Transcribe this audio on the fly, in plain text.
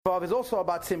B'Av is also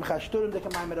about Simcha. Shturim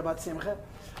Deka Maimer about Simcha.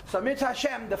 So Mitzvah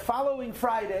Hashem, the following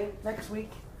Friday, next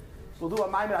week, we'll do a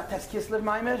Maimer, a Tes Kislev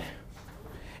Maimer.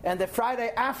 And the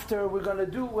Friday after, we're going to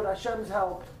do, with Hashem's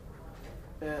help,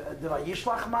 the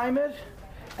Vayishlach Maimer.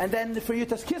 And then for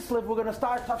Yutas Kislev, we're going to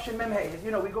start Tafshin Mem Hey.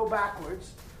 You know, we go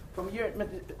backwards from year.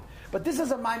 But this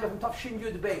is a Maimer from Tafshin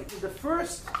Yud Beit. The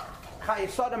first Chayey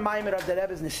Maimer of the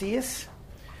Rebbe's Nesius.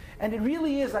 And it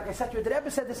really is, like I said to you, the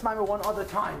Rebbe said this Maimer one other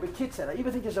time, but Kid said, I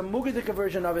even think there's a Mugadik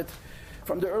version of it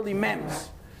from the early Mems.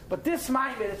 But this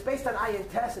Maimer, it's based on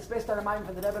Ayin Tes, it's based on a Maimer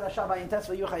from the Rebbe Nashab Ayin Tes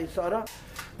for Chayey Sara.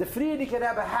 The Friedrich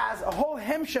Rebbe has a whole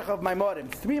Hemshech of Maimorim,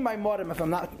 3 Maimorim if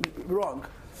I'm not wrong,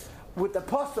 with the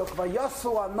Pasuk,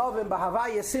 Vayasu Anovim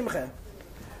B'Havaya Simcha,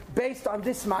 based on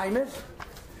this Maimer.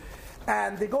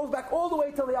 And it goes back all the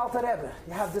way till the Alter Rebbe.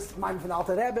 You have this Maimer from the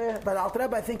Alter Rebbe, but the Alter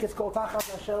Rebbe I think it's called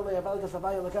Tachas Asher Le'Yavel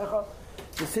T'Savaya L'Kecha,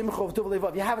 the Simcha of Tuv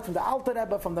Levav. You have it from the Alter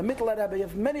Rebbe, from the Middle Rebbe. You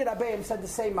have many Rabbeim said the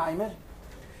same Maimer.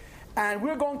 And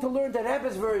we're going to learn the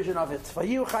Rebbe's version of it.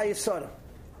 Vayu Chayey Sara.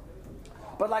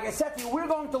 But like I said to you, we're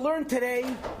going to learn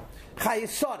today Chayey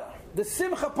Sara. The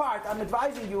Simcha part, I'm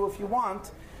advising you if you want,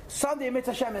 Sunday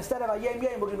Mitzvah Hashem, instead of Ayem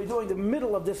Yem, we're going to be doing the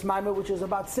middle of this Maimer, which is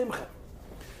about Simcha.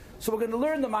 So we're going to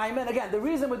learn the Maimer. And again, the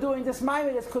reason we're doing this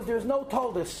Maimer is because there's no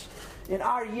Toldus in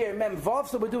our year, Mem Vav,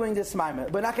 so we're doing this Maimer.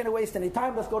 We're not going to waste any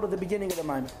time. Let's go to the beginning of the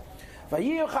Maimer.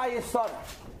 Vayiyu Chayey Sara.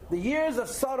 The years of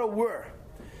Sara were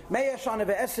Meya Shana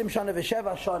ve'Esrim Shana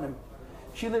ve'Sheva Shanim.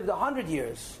 She lived 100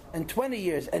 years, and 20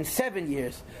 years, and 7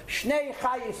 years. Shnei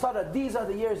Chayey Sara. These are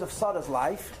the years of Sara's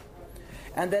life.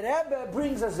 And the Rebbe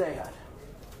brings a Zayar.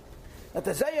 That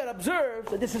the Zayar observes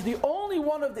that this is the only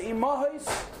one of the Imahos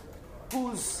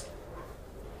whose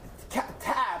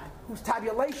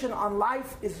tabulation on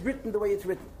life is written the way it's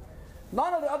written.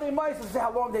 None of the other Imahos say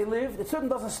how long they lived. It certainly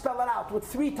doesn't spell it out with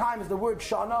 3 times the word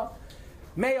Shana.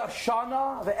 Meya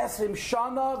Shana, ve'Esrim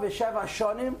Shana, ve'Sheva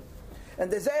Shanim.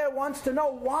 And the Zayar wants to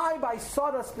know why by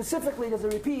Sara specifically does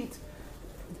it repeat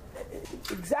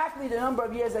exactly the number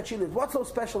of years that she lived. What's so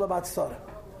special about Sara?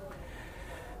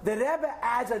 The Rebbe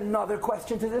adds another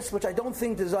question to this, which I don't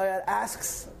think the Zayar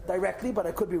asks directly, but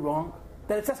I could be wrong.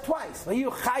 That it says twice,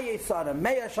 Chayey Sara,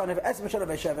 Meya Shana, ve'Esrim Shana,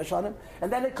 ve'Sheva Shanim,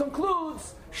 and then it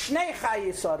concludes Shnei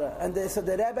Chayey Sara. And so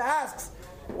the Rebbe asks,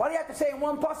 why do you have to say in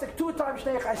one pasuk 2 times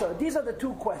Shnei Chayey Sara? These are the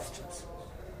 2 questions.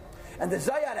 And the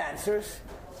Zayar answers,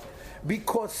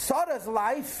 because Sara's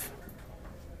life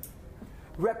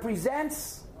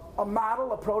represents a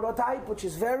model, a prototype, which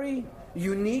is very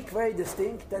unique, very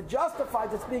distinct, that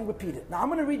justifies its being repeated. Now I'm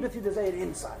going to read with you the Zayar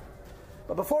inside.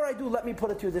 But before I do, let me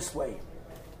put it to you this way.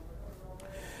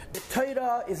 The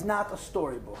Torah is not a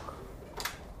storybook.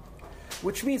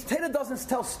 Which means Torah doesn't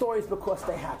tell stories because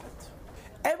they happened.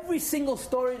 Every single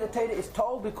story in the Torah is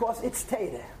told because it's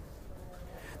Torah.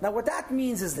 Now what that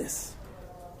means is this.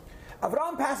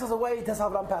 Avraham passes away, it says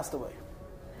Avraham passed away.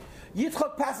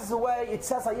 Yitzchak passes away, it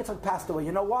says how Yitzchak passed away.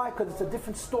 You know why? Because it's a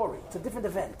different story. It's a different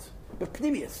event.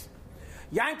 B'pnimius.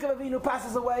 Yankov Avinu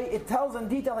passes away, it tells in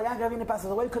detail how Yankov Avinu passes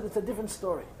away because it's a different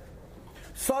story.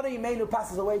 Sara Imenu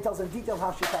passes away, it tells in detail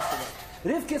how she passed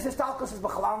away. Rivka's Histalkos is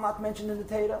B'chalal not mentioned in the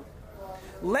Torah.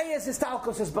 Leah's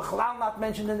Histalkos is B'chalal not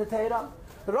mentioned in the Torah.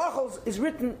 Rachel's is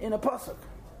written in a pasuk.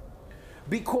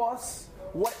 Because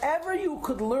whatever you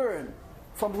could learn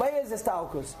from Leah's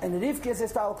Histalkos and Rivka's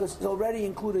Histalkos is already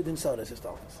included in Sara's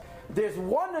Histalkos. There's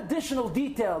one additional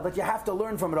detail that you have to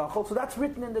learn from Rachel, so that's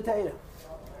written in the Torah.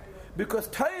 Because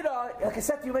Torah, like I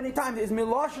said to you many times, is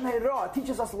Miloshen Heirah. It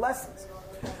teaches us lessons.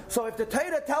 So if the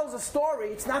Torah tells a story,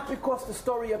 it's not because the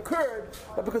story occurred,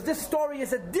 but because this story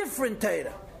is a different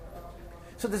Torah.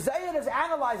 So the Zayar is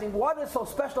analyzing what is so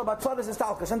special about Sara's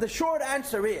Histalkos, and the short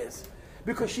answer is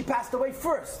because she passed away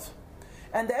first.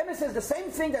 And the Emes says the same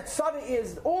thing that Sara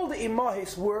is, all the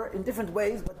Imahis were in different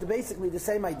ways, but basically the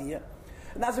same idea.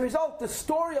 And as a result, the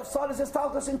story of Sara's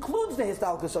Histalkos includes the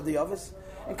Histalkos of the others.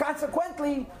 And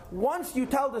consequently, once you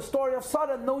tell the story of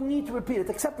Sara, no need to repeat it,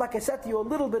 except like I said to you a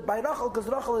little bit by Rachel, because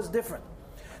Rachel is different.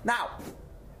 Now,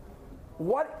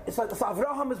 so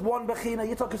Avraham is one Bechina,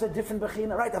 Yitzchak is a different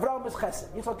Bechina, right? Avraham is Chesed,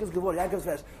 Yitzchak is Gevur, Yaakov is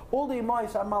Chesed. All the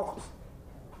Imahis are Malchus.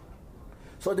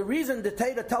 So the reason the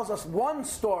Torah tells us one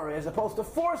story as opposed to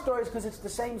 4 stories, because it's the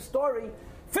same story.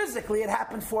 Physically, it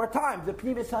happened 4 times. The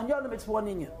Pnimis Hanyanim, it's one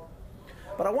Inyan.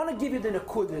 But I want to give you the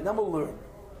Nekudah, and then we'll learn.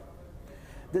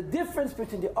 The difference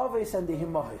between the Aves and the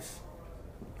Himahis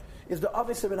is the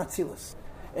Aves of an Atzilus.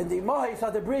 And the Imahis are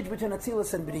the bridge between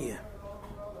Atzilus and B'riyah.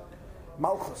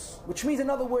 Malchus. Which means, in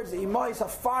other words, the Imahis are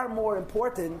far more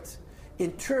important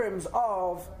in terms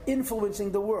of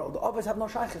influencing the world. The Aves have no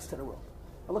shaykhs to the world.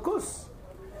 Alakus.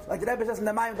 Like the Rebbe says in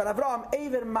the Mayim, but Avraham,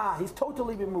 Eiver Ma, he's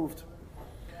totally removed.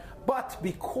 But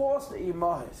because the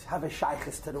imahis have a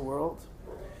shaykhis to the world,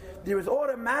 there is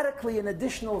automatically an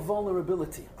additional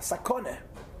vulnerability, a sakoneh.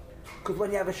 Because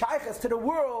when you have a shaykhis to the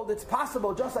world, it's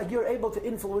possible, just like you're able to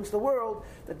influence the world,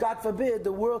 that God forbid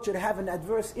the world should have an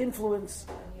adverse influence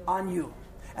on you.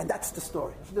 And that's the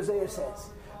story. That's what the Zohar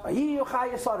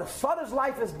says. Sara's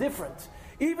life is different,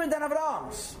 even than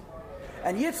Avram's.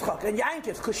 And Yitzchak and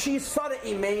Yankov's, because she's Sara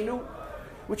Imenu,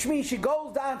 which means she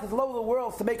goes down to the lower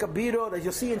worlds to make a birur, as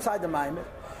you'll see inside the Maimer.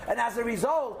 And as a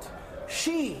result,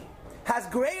 she has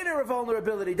greater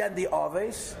vulnerability than the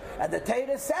Aves. And the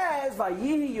Torah says,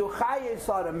 Vayihi Chayey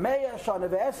Sara Meya Shana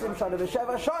Ve'esrim Shana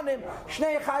Ve'sheva Shanim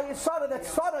Shnei Chayey Sara, that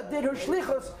Sara did her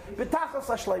shlichus b'tachas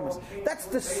hashleimus. That's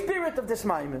the spirit of this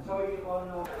Maimer.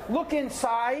 Look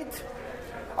inside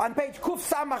on page Kuf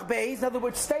Samach Beis, in other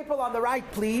words, staple on the right,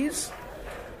 please.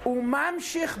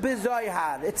 Umamshich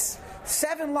b'zoyhar. It's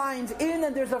 7 lines in,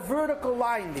 and there's a vertical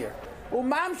line there.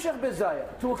 Umamshich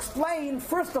b'zoyhar. To explain,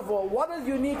 first of all, what is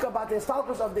unique about the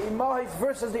histalkus of the imahis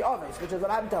versus the aves, which is what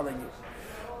I'm telling you.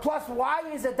 Plus, why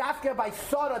is it dafka by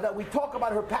Sara that we talk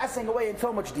about her passing away in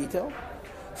so much detail?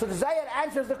 So the Zohar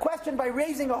answers the question by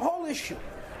raising a whole issue.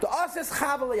 The ases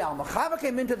Chava liyalma. Chava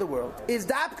came into the world. Is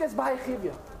dafkas by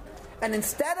chivya. And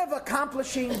instead of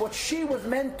accomplishing what she was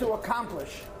meant to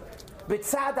accomplish,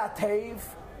 B'tzad Atev,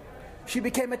 she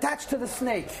became attached to the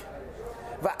snake.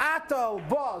 Va'atal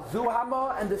ba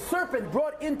zuhama, and the serpent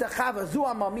brought into Chava.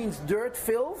 Zuhama means dirt,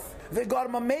 filth.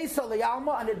 V'garma meisa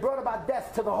liyalma, and it brought about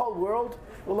death to the whole world.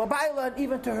 U'labayla, and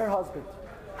even to her husband.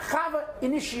 Chava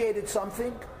initiated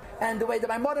something, and the way that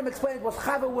my mother explained it was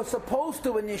Chava was supposed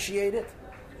to initiate it,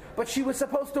 but she was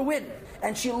supposed to win,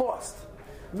 and she lost.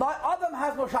 Not Adam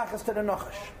has no shaykhs to the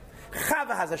Nachash.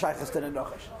 Chava has a shaykhs to the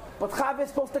Nachash. But Chava is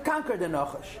supposed to conquer the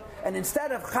Nachash. And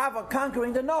instead of Chava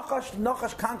conquering the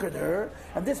Nachash conquered her,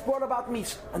 and this brought about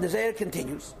Misa. And the Zohar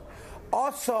continues.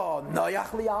 Also,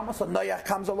 Noach liyama, so Noach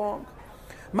comes along.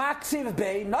 Maksiv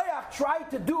Bey, Noach tried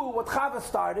to do what Chava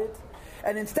started,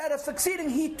 and instead of succeeding,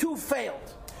 he too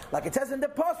failed. Like it says in the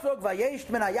Pasuk, Vayesh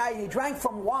min hayayin, he drank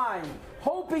from wine,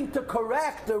 hoping to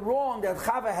correct the wrong that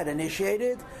Chava had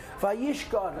initiated.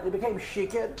 Vayishkar, and he became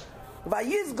shikir.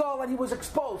 Vayizgal, and he was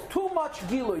exposed. Too much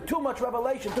gilui, too much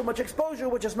revelation, too much exposure,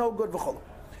 which is no good.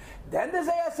 Then the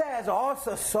Zohar says,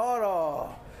 also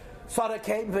Sara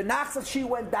came, v'nachsas, she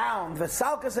went down,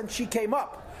 v'salkas, and she came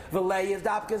up. V'lei is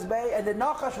dapkas bay, and the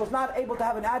Nachash was not able to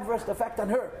have an adverse effect on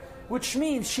her, which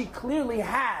means she clearly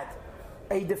had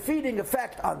a defeating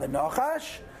effect on the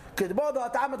Nachash.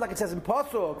 Like it says in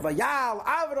Pasuk, Vayal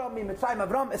Avram mi Mitzrayim,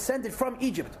 Avram ascended from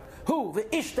Egypt. Who?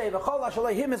 V'ishtei v'chol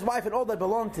ashalei, him, his wife, and all that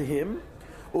belonged to him.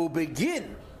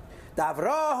 Begin. The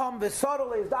Avraham v'Sara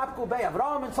le'zdapku bei.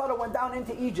 Avraham and Sara went down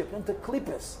into Egypt, into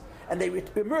Klippus, and they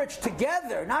emerged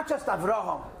together. Not just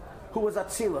Avraham, who was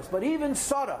Atzilus, but even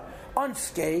Sara,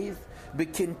 unscathed.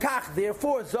 B'kinkach,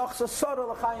 therefore, Zochsa Sara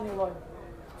l'chayin Eloi.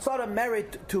 Sara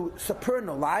married to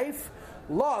supernal life.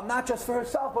 Law, not just for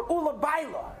herself, but ula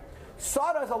baila.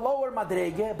 Sara is a lower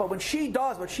madrege, but when she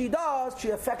does what she does, she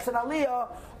affects an aliyah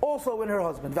also in her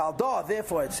husband. Valdah,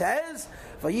 therefore it says,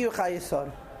 Vayiyu Chayey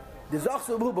Sara. The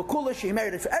Zachsu B'Kula, she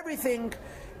married it for everything,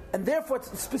 and therefore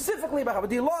it's specifically about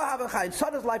the law having Chayey.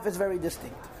 Sara's life is very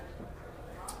distinct.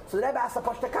 So the Rebbe asks a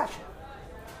Pashta Kasha.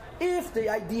 If the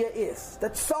idea is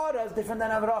that Sara is different than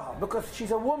Avraham, because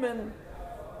she's a woman,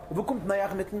 wo kommt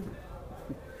Noach mitten?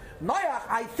 Noach,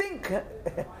 I think,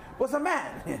 was a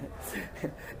man.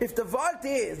 If the vart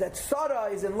is that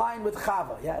Sara is in line with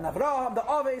Chava, yeah, and Avraham, the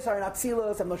Aves are in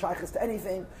Atzilus, have no shaykhs to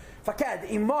anything. Fakad,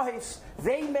 Imahis,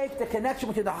 they make the connection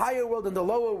between the higher world and the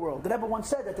lower world. The Rebbe once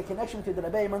said that the connection between the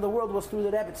Rebbeim and the world was through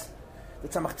the Rebbetzin. The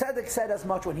Tzemach Tzedek said as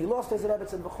much when he lost his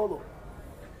Rebbetzin v'cholu.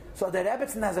 So the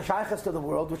Rebbetzin has a shaykhs to the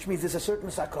world, which means there's a certain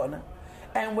sakona.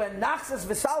 And when Nachsas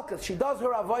V'Salkas, she does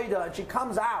her avodah and she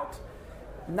comes out,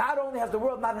 not only has the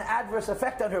world not an adverse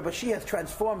effect on her, but she has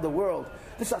transformed the world.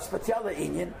 This is a special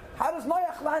inyan. How does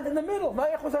Noach land in the middle?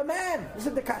 Noach was a man. This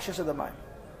is the kashas of the mind.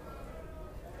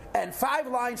 And 5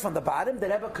 lines from the bottom, the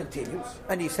Rebbe continues,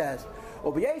 and he says,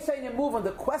 move on,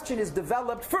 the question is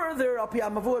developed further.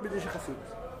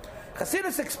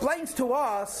 Chassidus explains to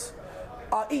us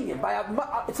inyan.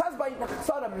 It says by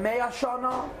Sara Mea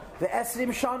Shana, Ve'esrim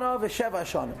Shana, Ve'sheva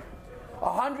Shana.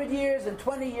 100 years and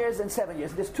 20 years and 7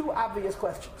 years. There's 2 obvious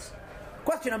questions.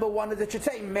 Question number 1 is that it should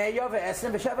say Meya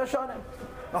ve'esrim v'sheva shana.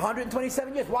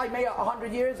 127 years. Why Meya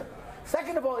 100 years?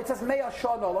 Second of all, it says Meya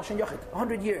shana, Loshen Yochid,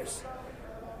 100 years.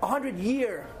 100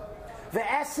 year.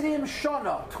 Ve'esrim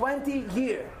shana, 20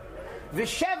 year.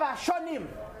 V'sheva shanim,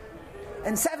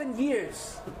 and 7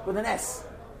 years with an S.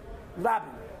 Rabin.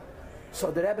 So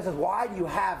the Rebbe says, why do you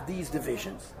have these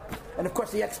divisions? And of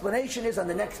course the explanation is on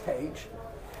the next page.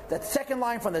 That second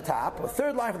line from the top, or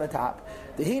third line from the top,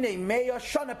 the Hine Meya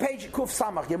Shana, page Kuf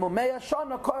Samach, Yemu Meya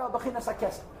Shana Koyal Bechinas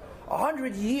HaKesed.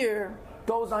 100 year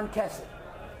goes on Kesed.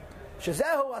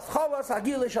 Shezehu Aschalas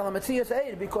Hagil Shalom Metzias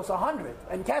Eid, because 100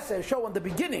 and Kesed show in the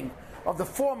beginning of the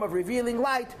form of revealing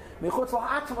light, Mechutz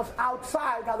La'atzmos,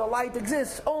 outside how the light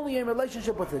exists, only in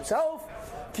relationship with itself.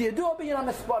 Ki Yedua B'Yinam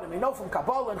Espodim. You know from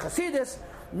Kabbalah and Chassidus,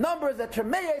 numbers that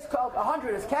Tremeyah is called,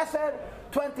 100 is Kesed,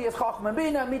 20 is Chochmah and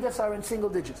Bina, Midas are in single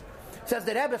digits. Says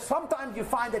the Rebbe, sometimes you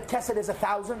find that Kesed is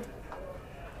 1,000.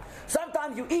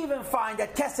 Sometimes you even find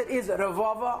that Kesed is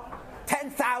Revava,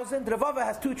 10,000. Revava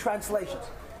has two translations.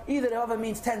 Either Revava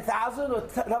means 10,000 or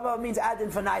Revava means ad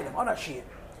infinitum, on a shir.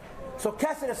 So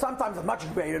Kesed is sometimes a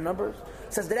much greater numbers.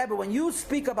 Says the Rebbe, when you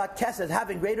speak about Kesed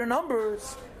having greater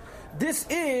numbers, this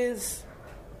is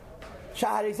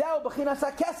I'm 7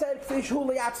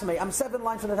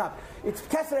 lines from the top. It's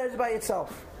Kesed by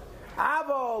itself.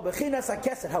 However,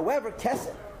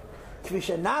 Kesed,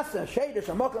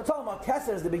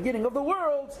 Kesed is the beginning of the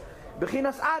world.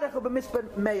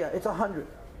 It's 100.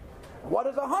 What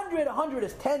is 100? 100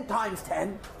 is 10 times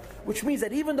 10, which means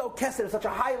that even though Kesed is such a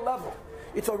high level,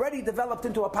 it's already developed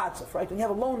into a patzif, right? When you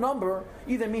have a low number,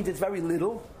 either means it's very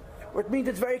little, or it means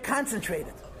it's very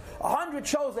concentrated. 100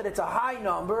 shows that it's a high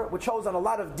number, which shows on a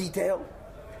lot of detail,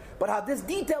 but how this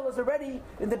detail is already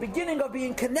in the beginning of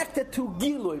being connected to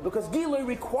Gilui, because Gilui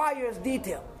requires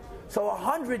detail. So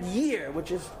 100 year,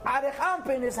 which is Arech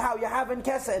Ampin, is how you have in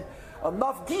Kesed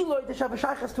enough Gilui to have a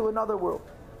shaykhs to another world.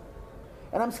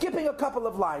 And I'm skipping a couple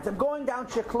of lines. I'm going down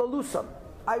Sheklalusam.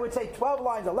 I would say 12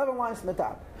 lines, 11 lines from the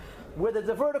top, where there's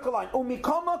a vertical line.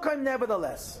 Umikomakam,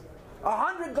 nevertheless.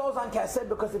 100 goes on Kesed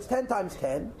because it's 10 times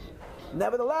 10.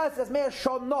 Nevertheless, it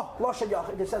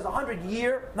says 100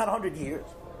 year, not 100 years.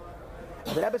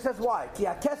 And the Rebbe says why?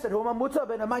 Kesed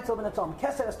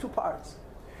has two parts.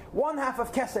 One half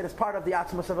of Kesed is part of the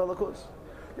Atzmos of Elikus.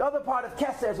 The other part of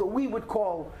Kesed is what we would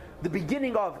call the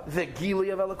beginning of the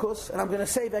Gili of Elikus. And I'm going to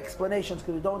save explanations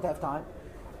because we don't have time.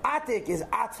 Atik is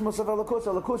Atzmos of Elikus.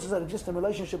 Elikus is just a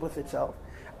relationship with itself.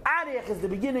 Arich is the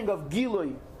beginning of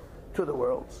Gili to the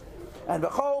worlds. And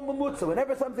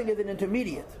whenever something is an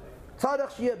intermediate,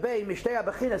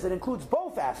 it includes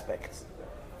both aspects,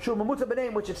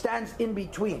 which it stands in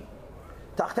between.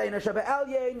 Even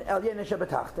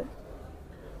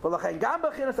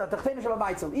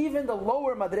the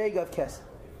lower madrega of Kesed.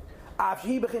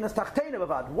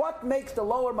 What makes the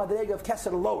lower madrega of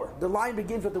Kesed lower? The line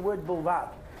begins with the word bulvad.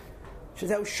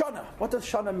 What does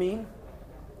shana mean?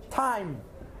 Time.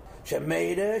 It's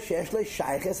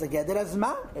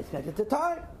connected to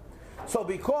time. So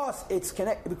because it's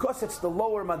the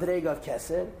lower madrega of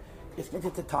Kesed, it's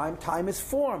connected to time. Time is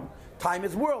form. Time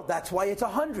is world. That's why it's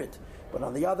 100. But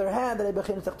on the other hand,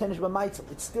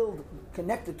 it's still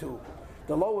connected to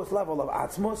the lowest level of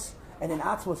Atzmos, and in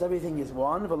Atzmos everything is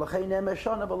one. It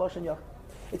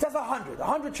says 100.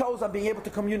 100 shows on being able to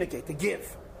communicate, to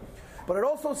give. But it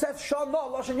also says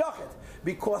Shana Loshen Yachid,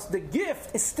 because the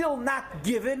gift is still not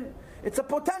given. It's a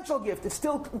potential gift. It's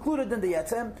still included in the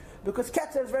Yetzem, because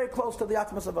Ketzer is very close to the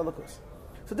Atmos of Elikus.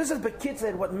 So this is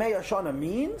Bekitzer, what Meya Shana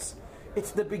means.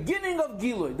 It's the beginning of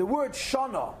Gilui. The word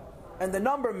Shana and the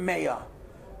number Meya.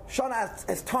 Shana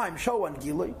as time show on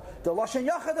Gilui. The Loshen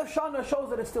Yachid of Shana shows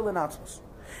that it's still in Atmos.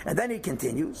 And then he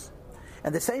continues.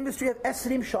 And the same history of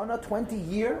Esrim Shana, 20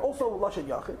 year, also Loshen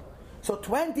Yachid. So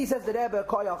 20 says the Rebbe,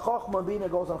 Koyal Chochmah Bina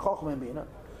goes on Chochmah Bina,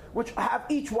 which have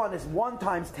each one is 1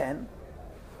 times 10.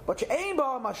 But it's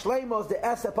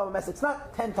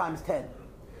not 10 times 10.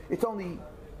 It's only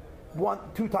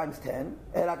 2 times 10.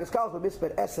 Are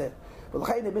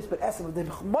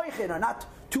not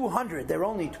 200, they're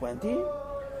only 20.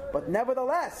 But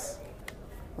nevertheless,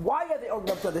 why are they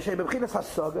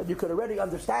the you could already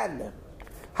understand them.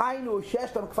 The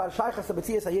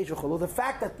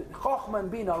fact that Chochmah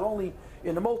and Bina are only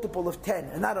in a multiple of 10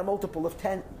 and not a multiple of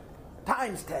 10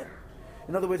 times 10.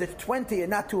 In other words, it's 20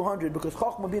 and not 200, because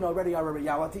Chochmah and Bina already are a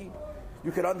reality.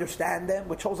 You could understand them,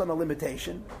 which shows on a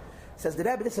limitation. Says the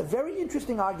Rebbe, this is a very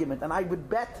interesting argument, and I would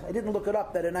bet, I didn't look it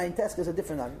up, that a 9 test is a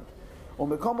different argument.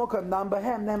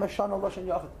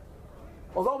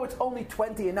 Although it's only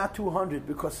 20 and not 200,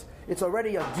 because it's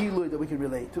already a Gilui that we can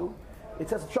relate to, it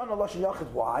says Shana Loshen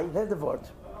Yachid. Why? There's the word.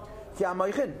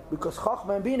 Because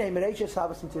Chochmah and Bina Mereishis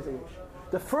Havas and Tizayish.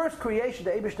 The first creation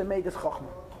the Eibishter made is Chochmah.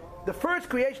 The first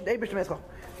creation the Eibishter made is Chochmah.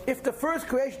 If the first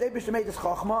creation the Eibishter made is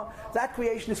Chochmah, that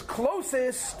creation is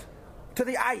closest to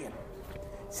the Ayin.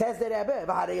 Says the Rebbe,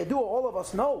 all of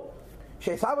us know,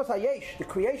 the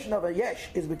creation of a Yesh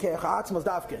is B'keach Ha'atzmos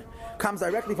Davke, comes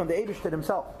directly from the Eibishter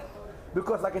himself.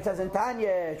 Because like it says in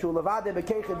Tanya, only the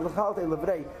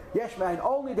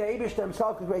Eibishter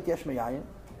himself can create Yesh Me'ayin.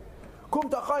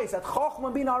 Kumt achayis that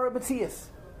Chochma bin are Metzias.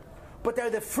 But they're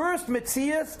the first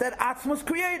Metzias that Atzmos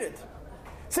created.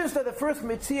 Since they're the first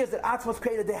Metzias that Atzmos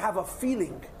created, they have a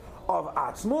feeling of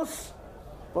Atzmos.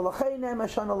 That's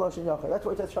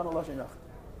why it says Shana Lashon Yachid.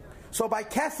 So by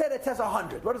Kesed it says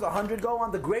 100. What does 100 go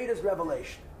on? The greatest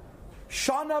revelation.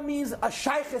 Shana means a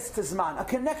shayches to Zman, a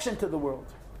connection to the world.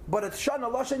 But it's Shana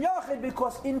Lashon Yachid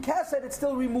because in Kesed it's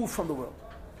still removed from the world.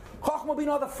 Chochmah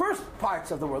Bina are the first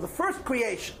parts of the world, the first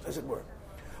creations, as it were.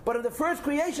 But in the first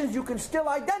creations you can still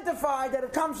identify that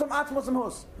it comes from Atzmos and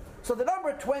Hus. So the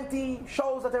number 20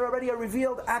 shows that there already are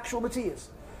revealed actual Metzias.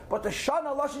 But the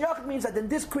Shana Lashon Yachid means that in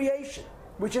this creation,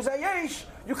 which is a yesh,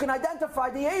 you can identify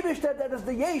the Eibishter that is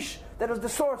the yesh, that is the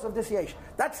source of this yesh.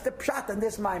 That's the pshat in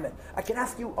this maimed. I can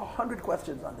ask you 100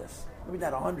 questions on this. Maybe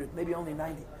not 100, maybe only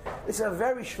 90. It's a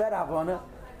very shver havana.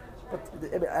 But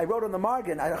I wrote on the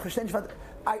margin, I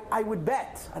would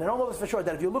bet, and I don't know this for sure,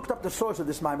 that if you looked up the source of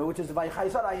this maimed, which is the Vayichai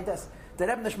Sara Ayin Tes, the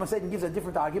Rebbe Neshma gives a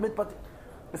different argument, but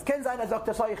it's Ken Zayin as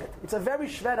Dr. Soichet. It's a very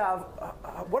shver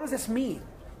what does this mean?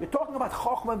 You're talking about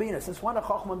Chochmah Bina, since one of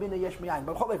Chochmah Bina Yesh Miyayin.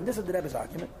 But this is the Rebbe's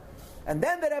argument. And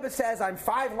then the Rebbe says, I'm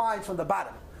 5 lines from the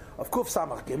bottom of Kuf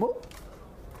Samach Gimel.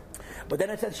 But then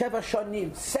it says Sheva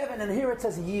Shonim, 7, and here it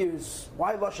says years.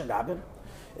 Why Lashon Rabin?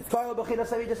 It's Koyal Bechina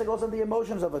Savidus, it goes on the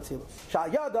emotions of Atzilus. Shal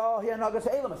Yada, here Nagas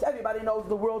Elamus. Everybody knows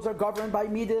the worlds are governed by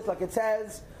Midas, like it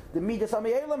says, the Midas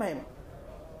Ami Elamim.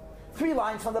 3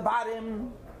 lines from the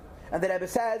bottom. And the Rebbe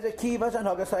says, for the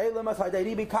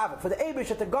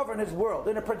Eibishter to govern his world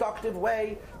in a productive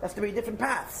way, that's to be different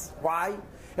paths. Why?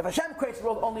 If Hashem creates the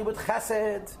world only with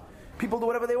chesed, people do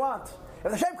whatever they want.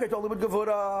 If Hashem creates only with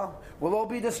gevura, we'll all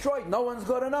be destroyed. No one's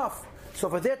good enough. So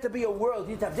for there to be a world,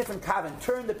 you need to have different kavan.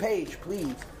 Turn the page,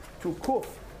 please, to Kuf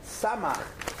Samach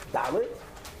Dalit.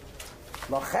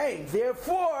 Lachein.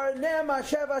 Therefore, Nema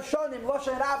Sheva Shonim,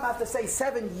 Loshen Rab has to say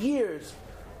 7 years.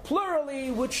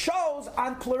 Plurally, which shows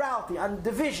on plurality, on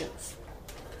divisions.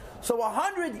 So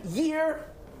 100 year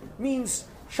means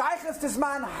Shaychas to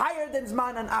Zman, higher than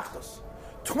Zman and Achdus.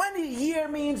 20 year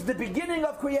means the beginning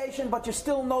of creation, but you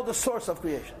still know the source of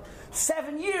creation.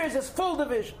 7 years is full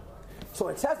division. So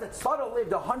it says that Sara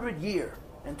lived 100 year,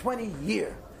 and 20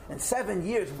 year, and 7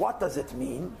 years. What does it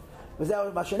mean?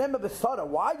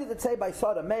 Why did it say by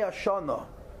Sara, Mea Shana,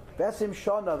 Vesim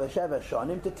Shana, Vesheva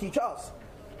Shanim, to teach us?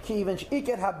 Sara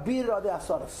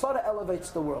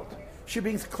elevates the world. She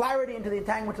brings clarity into the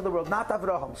entanglement of the world. Not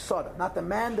Avraham, Sara, not the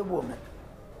man, the woman.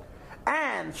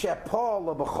 And her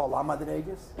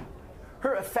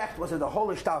effect was in the whole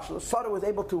Ishtalshalos. Sara was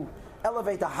able to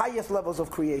elevate the highest levels of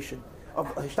creation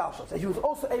of Ishtalshalos. And she was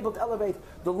also able to elevate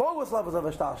the lowest levels of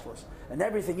Ishtalshalos and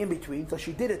everything in between. So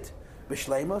she did it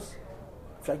b'shleimus.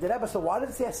 So why did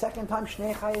it say a second time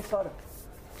Shnei Chayey Sara?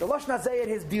 The Lashon Hazayir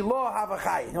is Diloh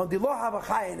Havachayin. You know, Diloh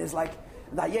Havachayin is like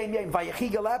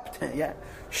Vayechi gelebt. Yeah,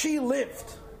 she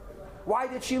lived. Why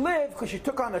did she live? Because she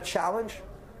took on a challenge.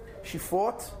 She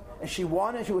fought and she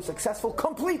won and she was successful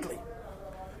completely.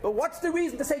 But what's the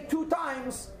reason to say 2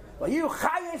 times? You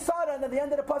Chayei Sara, and at the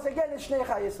end of the pasuk again is Shnei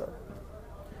Chayei Sara.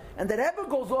 And the Rebbe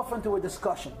goes off into a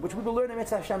discussion, which we will learn in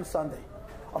Mitzvah Hashem Sunday,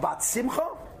 about Simcha,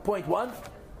 point 1,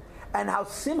 and how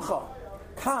Simcha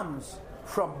comes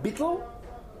from Bittul,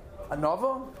 a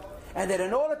novel, and that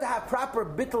in order to have proper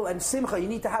bittul and simcha, you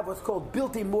need to have what's called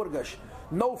bilti murgash,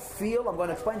 no feel. I'm going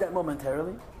to explain that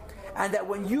momentarily. And that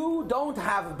when you don't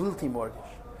have bilti murgash,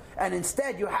 and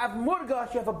instead you have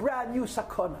murgash, you have a brand new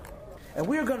sakona. And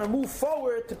we're going to move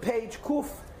forward to page Kuf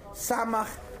Samach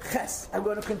Ches. I'm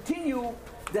going to continue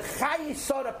the Chayey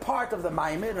Sara part of the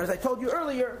Maimed. And as I told you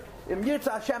earlier, in Yirtzeh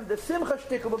Hashem, the Simcha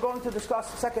Shtickle, we're going to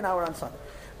discuss the second hour on Sunday.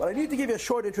 But I need to give you a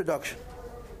short introduction.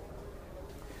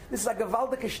 This is a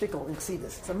gewaltige shtickle in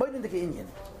Chassidus. It's a moedendike Indian.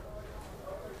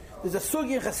 There's a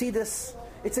sugi in Chassidus.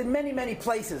 It's in many, many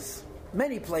places.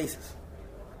 Many places.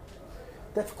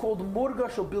 That's called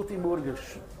murgash or bilti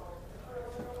murgash.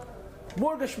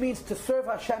 Murgash means to serve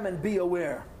Hashem and be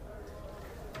aware.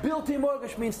 Bilti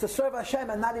murgash means to serve Hashem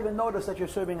and not even notice that you're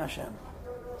serving Hashem.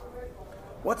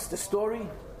 What's the story?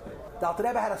 The Alter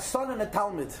Rebbe had a son and a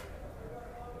Talmud.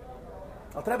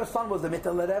 Alter Rebbe's son was the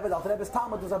Mittel Rebbe. The Alter Rebbe's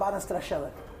Talmud was Abaran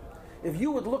Strashela. If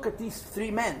you would look at these 3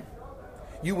 men,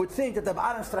 you would think that the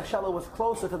Abaran Strashela was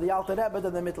closer to the Alter Rebbe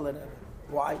than the Mittel Rebbe.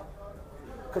 Why?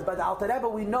 Because by the Alter Rebbe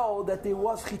we know that there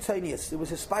was chitzonius. There was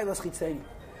his spilus chitzoni.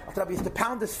 Alter Rebbe used to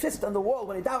pound his fist on the wall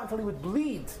when he died until he would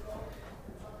bleed.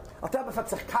 Alter Rebbe hat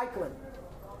sich kaiklen.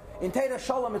 In Teira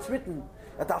Shalom it's written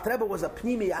that Alter Rebbe was a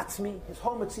pnimi atzmi. His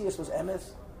whole metzius was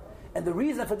emes. And the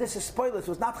reason for this is spoilers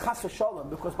was not chas v'sholem,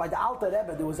 because by the Alter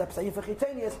Rebbe there was Epsayim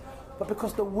v'chitenius, but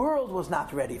because the world was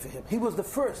not ready for him. He was the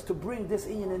first to bring this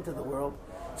inyan into the world.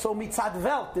 So mitzad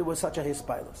Welt there was such a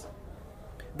hispilus.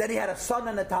 Then he had a son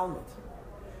and a Talmud.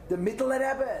 The Mittler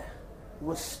Rebbe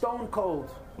was stone cold,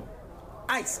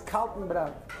 ice,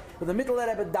 kaltenbrand. When the Mittler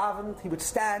Rebbe davened, he would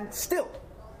stand still,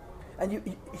 and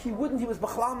he was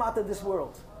b'chlamat in this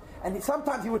world. And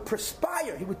sometimes he would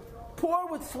perspire, he would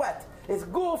pour with sweat. His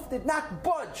goof did not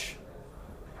budge.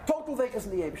 Total vekas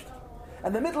in the Eibishter.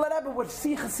 And the Mittler Rebbe would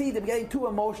see Chassidim getting too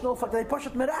emotional, for they pushed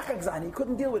merachak zayin. He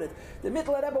couldn't deal with it. The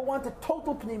Mittler Rebbe wanted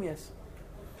total pnimius.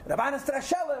 Rabbi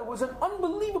Strasheller was an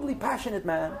unbelievably passionate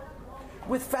man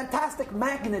with fantastic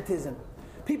magnetism.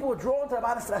 People were drawn to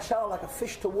Rabbi Strasheller like a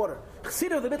fish to water.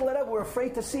 Chassidim of the Mittler Rebbe were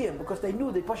afraid to see him because they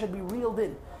knew they should be reeled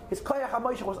in. His koyach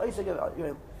hamoshech was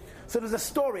oiseg. So there's a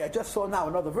story I just saw now,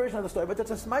 another version of the story, but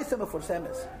it's a smaisem for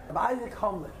Semes. Rabbi Isaac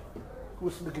Hamler, who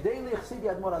was the Gedeli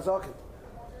Chasidi Admor HaZakid,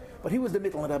 but he was the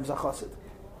Mittler Rebbe Chassid.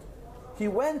 He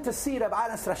went to see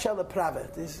Rabbi Strasheller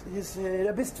Pravet, his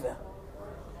Rebistve,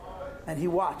 and he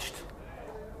watched.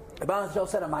 Rabbi Strasheller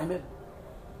said a maimed,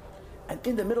 and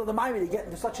in the middle of the maimed he get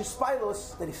into such a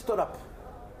spilos that he stood up.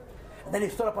 And then he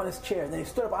stood up on his chair, and then he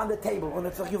stood up on the table, and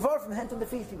it's like Yavor from hand to the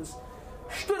feet. He was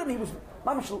fire.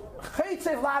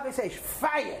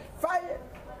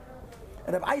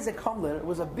 And Rabbi Isaac Hamler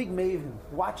was a big maven,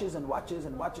 watches and watches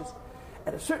and watches.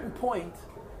 At a certain point,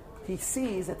 he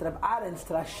sees that Rabbi Aaron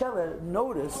Strasheller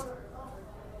noticed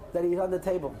that he's on the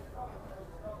table.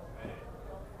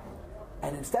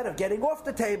 And instead of getting off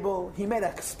the table, he made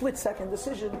a split-second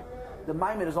decision. The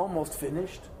maimed is almost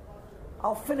finished.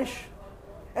 I'll finish.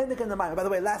 Ending in the maimed. By the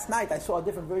way, last night I saw a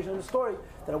different version of the story,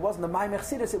 that it wasn't the maimed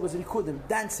chassidus, it was rikudim,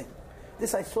 dancing.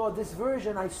 This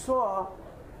version I saw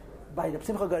by the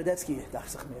Simcha Gorodetsky.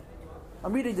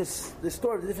 I'm reading this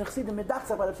story, the different chassidim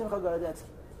medachzach by the Simcha Gorodetsky.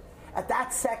 At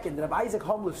that second, Rabbi Isaac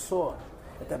Hamler saw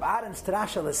that Rabbi Aaron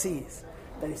Strasheller sees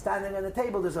that he's standing on the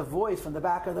table. There's a voice from the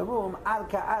back of the room,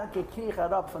 get off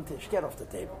the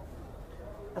table.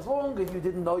 As long as you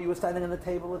didn't know you were standing on the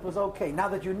table, it was okay. Now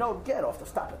that you know, get off,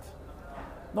 stop it.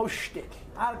 No shtick.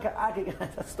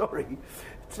 That story.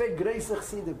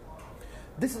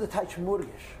 This is the Taich Murgish.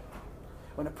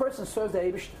 When a person serves the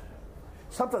Eibishter,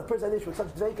 sometimes the person with such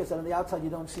dveikas, and on the outside you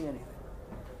don't see anything.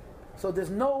 So there's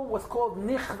no what's called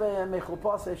nichve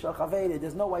mechupase shel chaveri.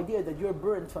 There's no idea that you're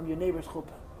burnt from your neighbor's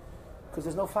chuppah, because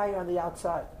there's no fire on the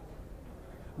outside.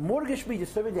 Murgish be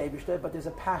serving the Eibishter, but there's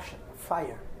a passion,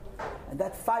 fire, and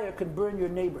that fire can burn your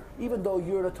neighbor, even though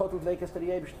you're a total dveikas to the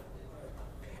Eibishter.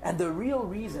 And the real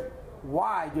reason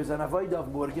why there's an avodah of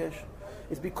Murgish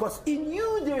is because in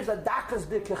you there's a dakas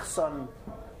dikechson.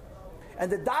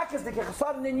 And the dakas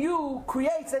dikechson in you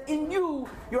creates that in you,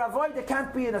 your avodah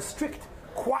can't be in a strict,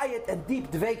 quiet and deep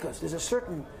dveikus. There's a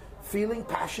certain feeling,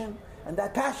 passion, and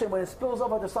that passion, when it spills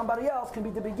over to somebody else, can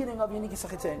be the beginning of Yiniki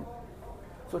Sachitzen.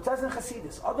 So it says in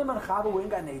Chassidus, Adam and Chava were in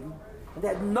Gan Eden, and they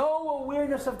had no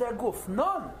awareness of their guf,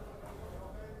 none.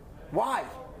 Why?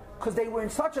 Because they were in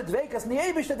such a dveikas in the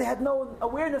Eibush that they had no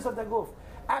awareness of their guf.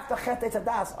 After Chet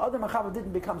Eitzadas, Adam and Chava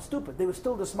didn't become stupid. They were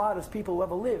still the smartest people who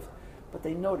ever lived, but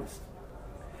they noticed.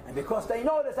 And because they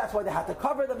noticed, that's why they had to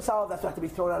cover themselves, that's why they had to be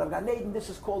thrown out of Gan Eden. This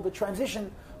is called the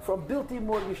transition from Bilti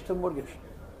Murgish to Murgish.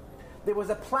 There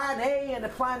was a plan A and a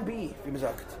plan B.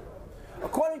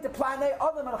 According to plan A,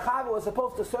 Adam and Chava were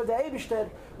supposed to serve the Eibishter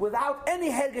without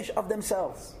any hergish of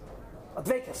themselves.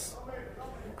 Advekas.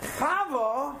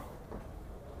 Chava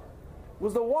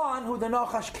was the one who the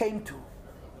Nachash came to.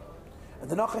 And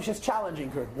the Nachash is challenging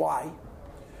her. Why?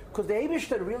 Because the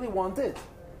Eibishter really wanted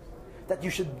that you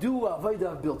should do a avodah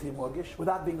of Bilti Murgish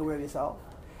without being aware of yourself,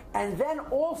 and then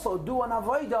also do an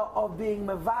avodah of being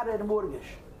mevarer Murgish.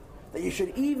 That you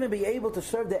should even be able to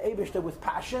serve the Eibishter with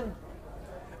passion,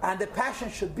 and the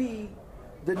passion should be,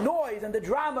 the noise and the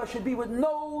drama should be with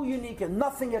no unique,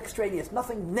 nothing extraneous,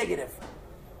 nothing negative.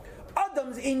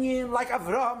 Adam's inyan, like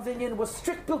Avraham's inyan, was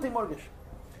strict Bilti Murgish.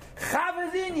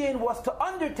 Chava's inyan was to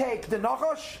undertake the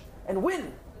Nachash and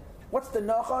win. What's the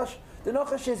Nachash? The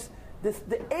Nachash is the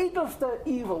edelste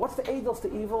evil. What's the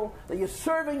edelste evil? That you're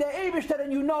serving the Eibishter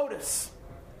and you notice.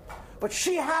 But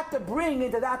she had to bring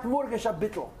into that Murgish a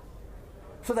bittel.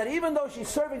 So that even though she's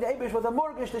serving the Eibush with a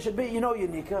Murgish, there should be,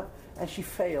 Yunika, and she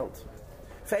failed.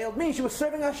 Failed means she was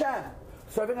serving Hashem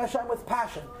with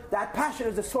passion. That passion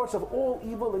is the source of all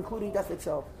evil, including death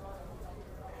itself.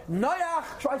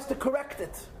 Noach tries to correct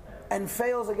it and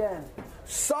fails again.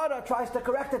 Sara tries to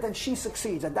correct it and she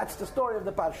succeeds, and that's the story of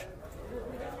the parsha.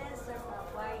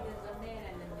 Why there's a man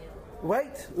in the middle?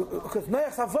 Wait, because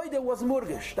Noach's avodah was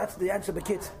Murgish. That's the answer, the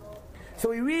kids. So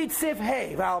we read Sif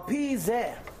Hey, Val Pi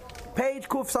Zeh, page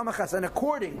Kuf Samachas, and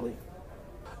accordingly,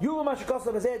 Yulu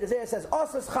Mashikosav Zeh says,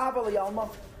 Osas Chava L'Yalma,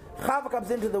 Chava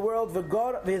comes into the world,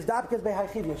 V'gor, V'yizdapkes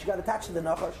B'haychivya, she got attached to the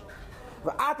Nachash,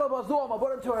 V'atal Bazuam,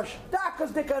 brought into her, Shtakas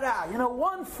Dikara,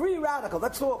 one free radical,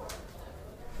 that's all.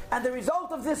 And the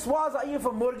result of this was, Ayyuf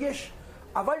Murgish,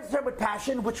 avoided with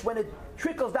passion, which when it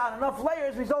trickles down enough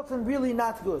layers, results in really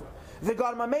not good.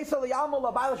 V'gor Mamesa L'Yalma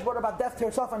L'Bayla, she brought about death to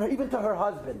herself and even to her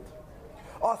husband.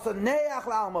 Also Neach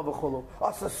L'Alma V'chulu,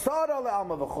 also Sara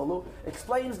L'Alma V'chulu,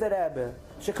 explains the Rebbe.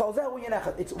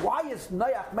 It's why is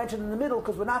Neach mentioned in the middle,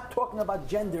 because we're not talking about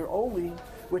gender only,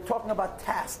 we're talking about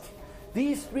task.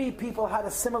 These three people had a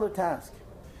similar task.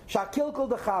 Shakilkul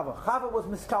de Chava. Chava was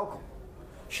miskalkul.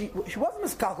 She wasn't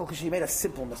miskalkul because she made a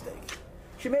simple mistake.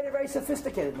 She made a very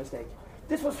sophisticated mistake.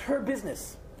 This was her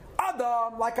business.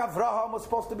 Adam, like Avraham, was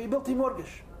supposed to be Bilti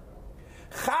Morgish.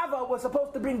 Chava was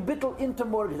supposed to bring Bittel into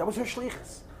Morgish. That was her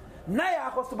shlichus.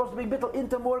 Neach was supposed to bring Bittel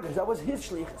into Morgish. That was his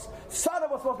shlichus. Sara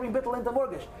was supposed to bring Bittel into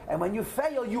Morgish. And when you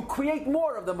fail, you create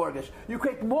more of the Morgish. You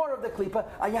create more of the Klippa,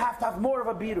 and you have to have more of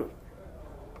a Birur.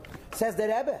 Says the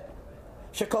Rebbe,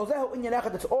 Shekolzehu in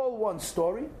Yenechet, it's all one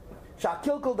story.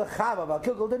 Shakilkul de Chava,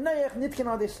 Vakilkul de Neach, Nitkin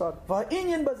on this sort.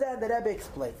 Va'inyan Bazeh, the Rebbe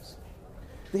explains.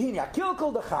 The Hinya,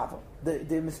 Kilkul de Chava,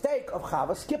 the mistake of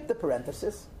Chava, skip the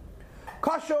parenthesis.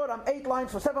 Kashor, 8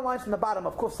 lines for 7 lines from the bottom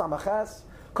of Kuf Samachas.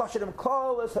 Kasherim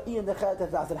Kol is Ha'in de Chet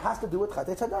Etzadas. It has to do with Chet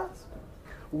Etzadas.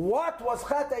 What was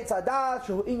Chet Etzadas?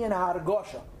 Shu Inyan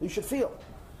Hargosha. You should feel.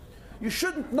 You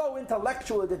shouldn't know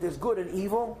intellectually that there's good and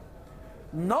evil.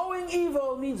 Knowing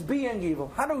evil means being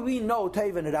evil. How do we know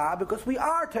Teven Ra? Because we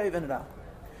are Teven Ra.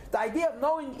 The idea of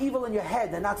knowing evil in your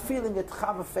head and not feeling it,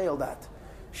 Chava failed at.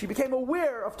 She became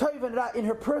aware of Teven Ra in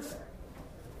her person.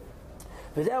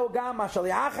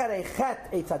 After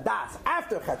Chet Etzadas,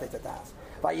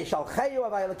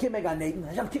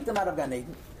 Hashem kicked them out of Gan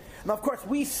Eden. And of course,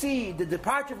 we see the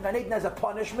departure from Gan Eden as a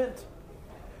punishment,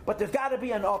 but there's got to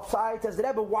be an upside. Says the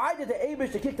Rebbe, why did the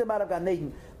Eibush kick them out of Gan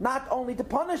Eden? Not only to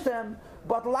punish them,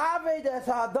 but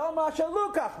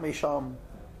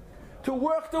to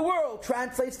work the world.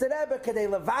 Translates the Rebbe,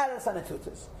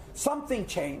 something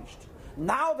changed.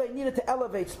 Now they needed to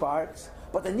elevate sparks,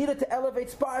 but they needed to elevate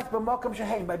sparks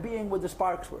by being where the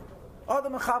sparks were.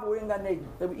 Adam and Chava were in Gan Eden.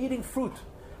 They were eating fruit.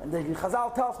 And the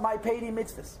Chazal tells my Pedi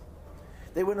mitzvahs.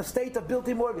 They were in a state of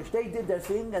Bilti Morgish. They did their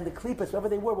thing, and the Klippas, wherever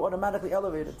they were automatically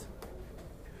elevated.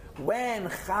 When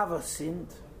Chava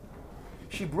sinned,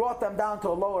 she brought them down to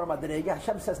a lower Madrega.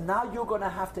 Hashem says, now you're going to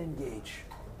have to engage.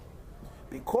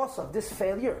 Because of this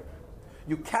failure,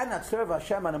 you cannot serve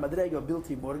Hashem on a Madrega of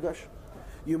Bilti Morgish.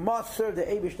 You must serve the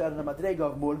Eibishter on a Madrega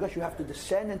of Morgish. You have to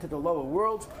descend into the lower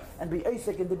worlds and be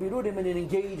Asik in the Birudim in an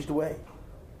engaged way.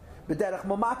 By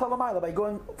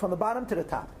going from the bottom to the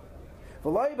top.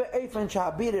 Not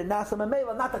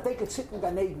that they could sit in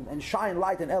Gan Eden and shine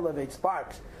light and elevate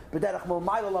sparks.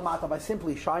 By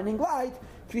simply shining light.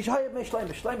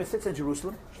 Shlomo sits in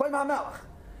Jerusalem. Shlomo HaMelech.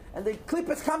 And the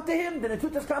Klippas come to him, the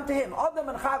Netutas come to him. Adam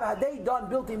and Chava, had they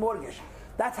done Bilti Morgish,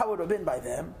 that's how it would have been by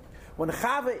them. When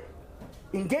Chava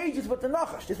engages with the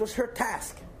Nachash, this was her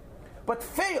task, but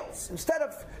fails. Instead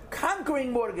of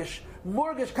conquering Morgish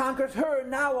conquers her.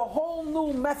 Now a whole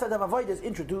new method of avodah is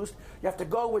introduced. You have to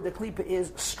go where the klipa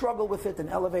is, struggle with it and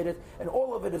elevate it, and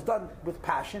all of it is done with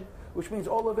passion, which means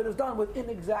all of it is done with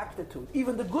inexactitude.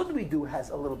 Even the good we do has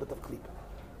a little bit of klipa.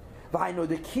 V'hainu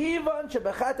the kivan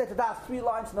shebechet etadas, 3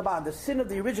 lines in the bottom, the sin of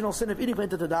the original sin of eating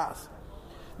into the das.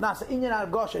 Nasa inyan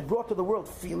argosh, it brought to the world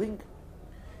feeling.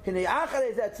 When you now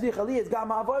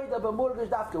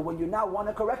want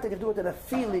to correct it, you do it in a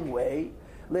feeling way.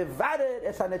 To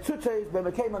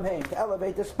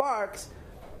elevate the sparks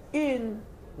in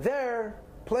their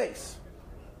place.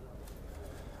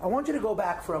 I want you to go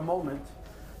back for a moment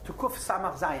to Kuf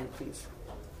Samach Zayin, please.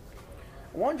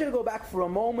 I want you to go back for a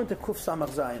moment to Kuf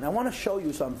Samach Zayin. I want to show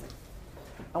you something.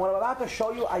 And what I'm about to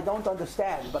show you, I don't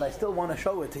understand, but I still want to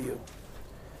show it to you.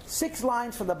 6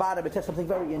 lines from the bottom, it says something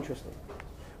very interesting.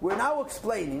 We're now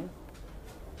explaining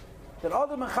that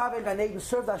Adam and Chava and Gan Eden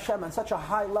served Hashem on such a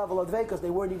high level of dveikus they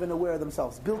weren't even aware of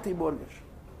themselves. Bilti Morgish.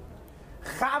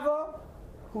 Chava,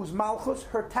 whose malchus,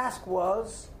 her task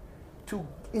was to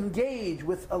engage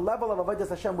with a level of avodas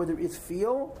Hashem where there is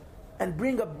feel and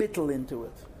bring a bittul into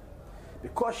it.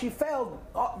 Because she failed,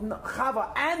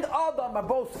 Chava and Adam are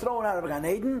both thrown out of Gan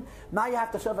Eden. Now you have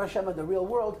to serve Hashem in the real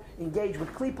world, engage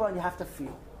with klipa, and you have to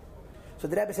feel. So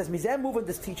the Rebbe says, Mizem movement,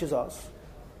 this teaches us.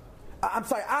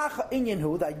 Acha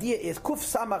Inyanhu, the idea is Kuf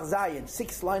Samach Zayin,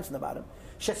 6 lines in the bottom.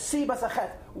 Shesi Basachet.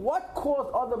 What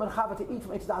caused Adam and Chava to eat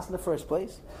from Eitz Das in the first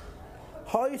place?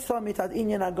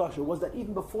 was that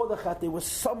even before the chet there was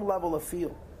some level of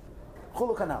feel.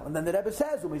 And then the Rebbe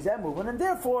says, and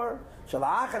therefore,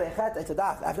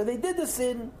 after they did the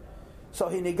sin, so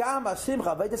he negam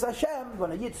simcha v'edes Hashem,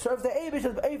 when a yid serves the Eibush,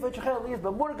 and Eibush Chayey is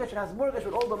b'murgash and has murgash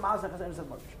with all the mazel and has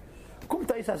murgash. Kum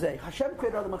Ta'is Hazeh, Hashem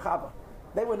created Adam and Chava.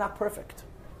 They were not perfect.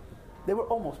 They were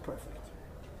almost perfect.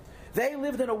 They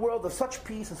lived in a world of such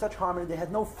peace and such harmony, they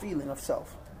had no feeling of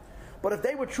self. But if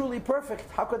they were truly perfect,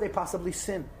 how could they possibly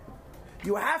sin?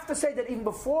 You have to say that even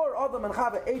before Adam and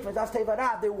Chava ate Midas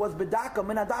Tevara, there was B'daka,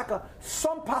 Minadaka,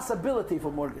 some possibility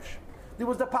for murgash. There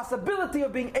was the possibility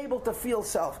of being able to feel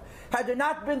self. Had there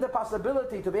not been the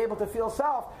possibility to be able to feel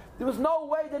self, there was no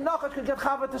way that Nachash could get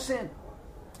Chava to sin.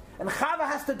 And Chava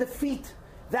has to defeat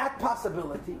that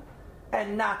possibility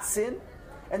and not sin,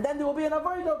 and then there will be an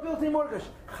avodah built in murgash.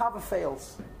 Chava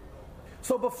fails.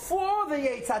 So before the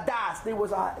Yetz Hadas, there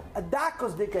was a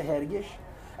Dakos Dika Hergish.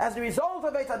 As a result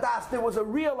of Yetz Hadas, there was a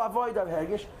real avodah of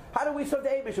Hergish. How do we serve the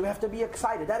Eibush? We have to be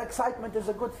excited. That excitement is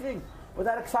a good thing, but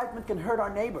that excitement can hurt our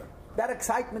neighbor. That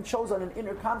excitement shows on an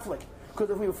inner conflict, because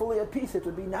if we were fully at peace, it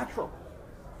would be natural.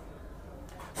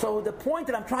 So the point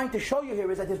that I'm trying to show you here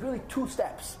is that there's really two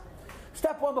steps.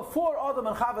 Step one, before Adam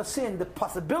and Chava sinned, the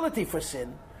possibility for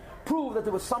sin proved that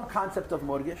there was some concept of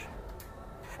murgash.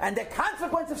 And the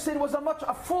consequence of sin was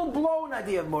a full-blown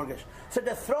idea of murgash. So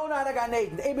they're thrown out of Gan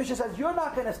Eden. The Eibush says, you're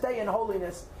not going to stay in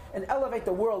holiness and elevate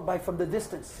the world from the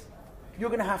distance. You're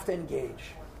going to have to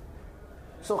engage.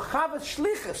 So Chava's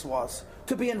shlichus was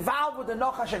to be involved with the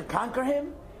Nachash and conquer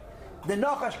him. The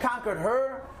Nachash conquered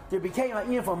her. There became an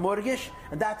Iyam for Murgish,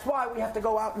 and that's why we have to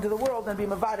go out into the world and be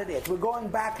mavaded it. We're going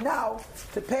back now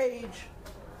to page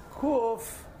Kuf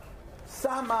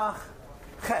Samach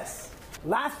Ches.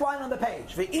 Last line on the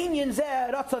page. Ve'inyan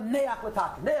zeh ratzon neach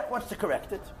l'tak. Neach wants to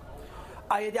correct it.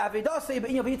 Ayed avidasei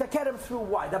be'inyan v'yitakerem through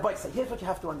why? The boy said, here's what you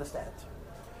have to understand.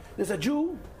 There's a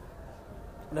Jew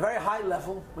on a very high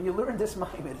level. When you learn this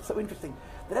Maimed, it's so interesting.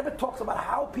 The Rebbe talks about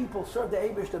how people served the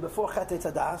Eibush before Chet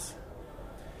Hadas.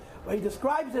 But he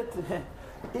describes it,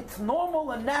 it's normal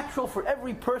and natural for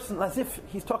every person, as if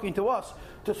he's talking to us,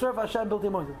 to serve Hashem Bilti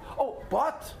Moed. Oh,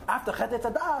 but after Chet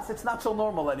Hadas, it's not so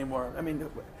normal anymore. I mean,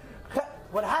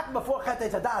 what happened before Chet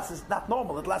Hadas is not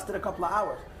normal. It lasted a couple of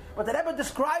hours. But the Rebbe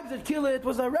describes it, Kila, it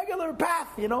was a regular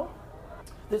path, you know.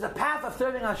 There's a path of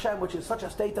serving Hashem, which is such a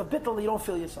state of bittul, you don't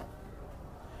feel yourself.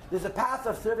 There's a path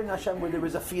of serving Hashem where there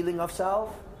is a feeling of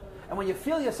self. And when you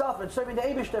feel yourself and serving the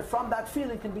Eibishter, from that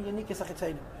feeling can be unique as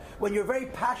a. When you're very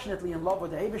passionately in love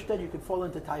with the Eibishter, you can fall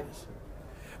into taivas.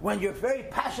 When you're very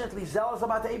passionately zealous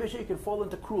about the Eibishter, you can fall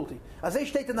into cruelty. As they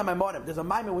state in the Maimorim, there's a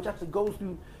Maimon which actually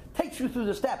takes you through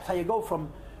the steps, how you go from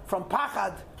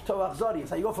Pachad to Achzorius,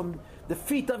 how you go from the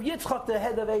feet of Yitzchak to the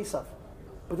head of Esav.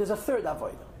 But there's a third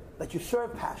avodah, that you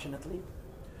serve passionately,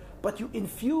 but you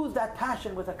infuse that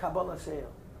passion with a Kabbalah Seir.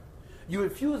 You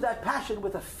infuse that passion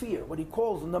with a fear, what he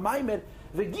calls in the Maimed,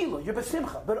 Vegilo, you're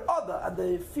besimcha, but other, and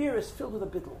the fear is filled with a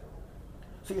bittul.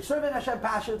 So you're serving Hashem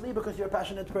passionately because you're a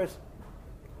passionate person.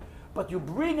 But you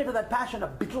bring into that passion a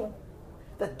bittul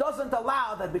that doesn't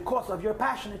allow that because of your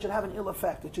passion it should have an ill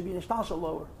effect. It should be nishtalsha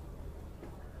lower.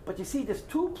 But you see, there's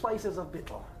two places of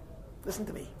bittul. Listen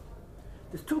to me.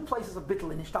 There's two places of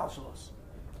bittul in nishtalshalos.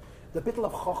 The bittul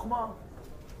of chokhmah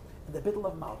and the bittul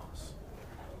of malchus.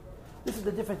 This is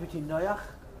the difference between Noach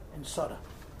and Sara.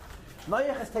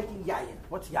 Noach is taking yayin.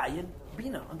 What's yayin?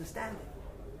 Bina, understanding.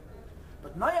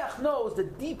 But Noach knows the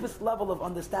deepest level of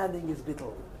understanding is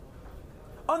bittul.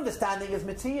 Understanding is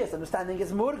mitzias, understanding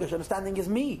is murgash, understanding is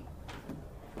me.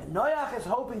 And Noach is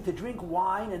hoping to drink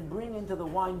wine and bring into the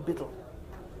wine bittul.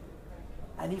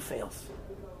 And he fails.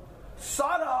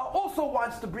 Sara also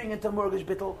wants to bring into murgash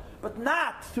bittul, but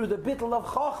not through the bittul of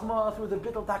chokhmah, through the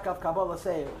bittul tak of Kabbalah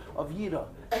Seir, of Yira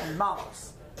and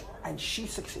Malchus. And she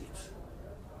succeeds.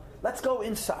 Let's go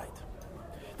inside.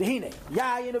 The hine,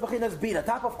 yayin u'bechinas bina,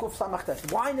 top of kuf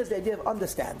samachtes. Wine is the idea of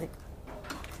understanding.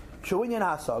 Showinyan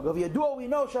hasag. Of Yadua we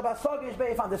know shabasag is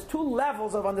beifan. There's two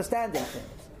levels of understanding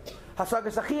things. Hasag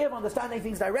is achiyev, understanding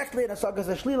things directly, and hasag is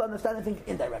ashlila, understanding things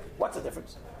indirectly. What's the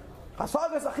difference?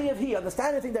 Hasagas achiyev he,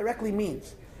 understanding thing directly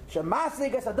means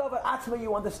shemasig es adover atzma,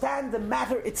 you understand the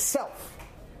matter itself.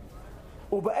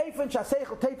 Ube'efen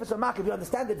shaseichel teifes amakiv, you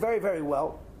understand it very, very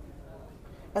well.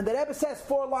 And the Rebbe says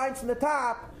 4 lines from the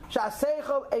top,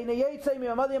 shaseichel einayetze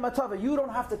mi'amadi matava, you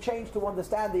don't have to change to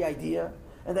understand the idea,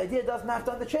 and the idea doesn't have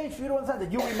to change for you to understand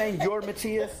it. You remain your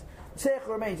mitzias, seichel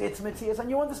remains its mitzias, and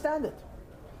you understand it.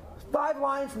 5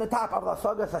 lines from the top of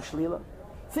hasagas ashlila.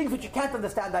 Things which you can't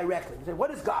understand directly. You say, what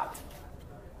is God?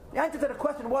 The answer to the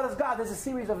question, what is God? There's a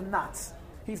series of nots.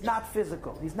 He's not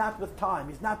physical. He's not with time.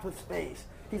 He's not with space.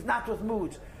 He's not with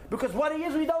moods. Because what he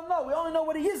is, we don't know. We only know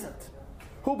what he isn't.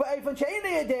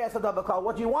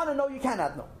 What you want to know, you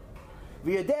cannot know.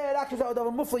 You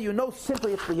know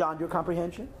simply it's beyond your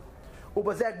comprehension.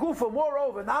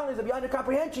 Moreover, not only is it beyond your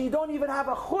comprehension, you don't even have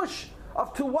a chush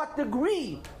of to what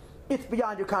degree it's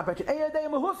beyond your comprehension. You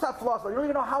don't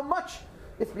even know how much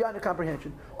it's beyond your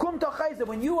comprehension.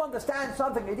 When you understand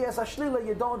something,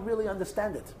 you don't really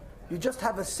understand it. You just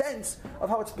have a sense of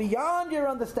how it's beyond your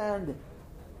understanding.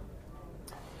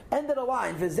 End of the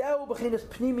line. This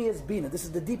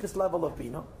is the deepest level of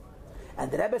Bina. And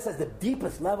the Rebbe says the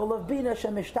deepest level of Bina is the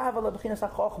idea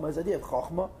of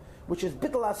Chochmah, which is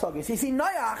Bittul HaSogis. You see,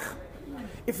 Noach,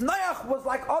 if Noach was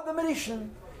like other Marishan,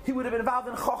 he would have been involved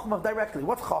in Chochmah directly.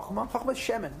 What's Chochmah? Chochmah is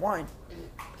Shemen, wine.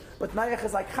 But Noach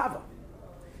is like Chava.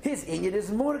 His inyan is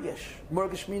Murgish.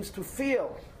 Murgish means to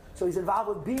feel. So he's involved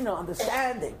with Bina,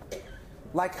 understanding.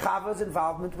 Like Chava's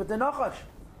involvement with the Nachash.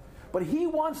 But he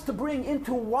wants to bring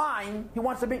into wine, he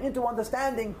wants to bring into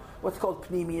understanding what's called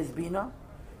Pnimiyas Bina.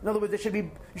 In other words,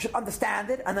 you should understand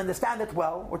it and understand it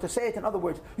well. Or to say it in other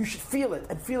words, you should feel it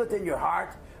and feel it in your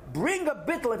heart. Bring a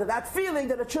bittul into that feeling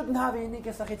that it shouldn't have a unique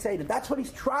Sachitzedin. That's what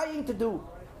he's trying to do.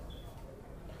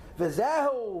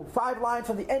 V'zehu, 5 lines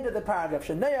from the end of the paragraph.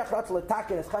 Sheneach ratzal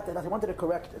etakin es chatet. He wanted to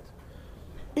correct it.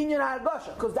 Inyan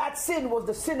hargasha, because that sin was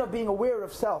the sin of being aware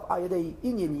of self. Ayadei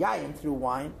inyan yayin, through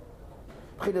wine.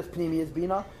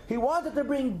 He wanted to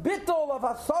bring bittul of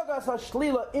hasagas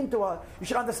hashlila into a. You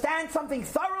should understand something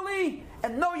thoroughly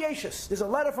and no yeshus. There's a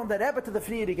letter from the Rebbe to the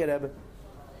Friedrich Rebbe.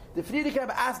 The Friedrich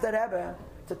Rebbe asked the Rebbe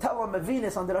to tell him a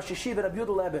Venus on the Rosh Yeshiva Rabbi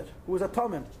Yudel Rebbe, who was a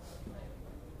Tomim.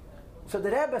 So the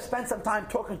Rebbe spent some time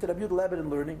talking to Rabbi Yudel Rebbe and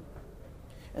learning.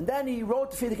 And then he wrote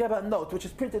to Friedrich Rebbe a note, which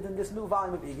is printed in this new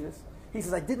volume of Igris. He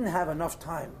says, I didn't have enough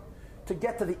time to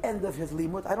get to the end of his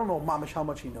limud. I don't know mamish how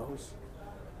much he knows.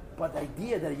 But the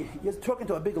idea that he's talking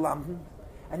to a big lamdan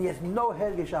and he has no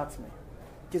hergesh atzmi,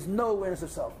 he has no awareness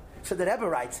of self. So the Rebbe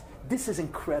writes, this is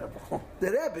incredible.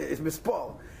 The Rebbe is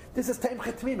mispol. This is Teim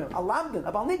Chetmimim, a lamdan,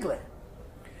 a balnigle.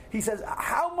 He says,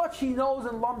 how much he knows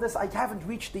in lamdas, I haven't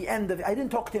reached the end of it. I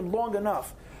didn't talk to him long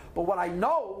enough. But what I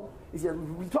know is that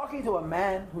we're talking to a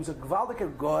man who's a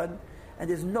gvaldiker god, and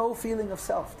there's no feeling of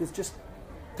self. There's just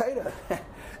Torah.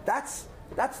 That's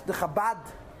the Chabad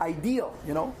ideal,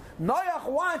 you know. Noach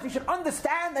wants, he should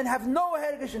understand and have no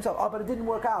hergish himself. Oh, but it didn't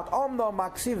work out. Omno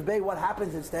maksiv bey, what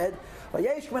happens instead?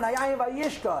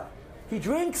 He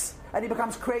drinks and he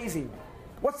becomes crazy.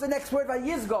 What's the next word?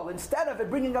 Vayizgol. Instead of it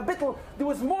bringing a bittul, there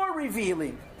was more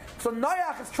revealing. So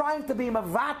Noach is trying to be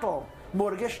mavatal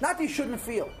murgish, not he shouldn't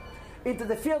feel. Into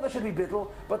the field there should be bittul,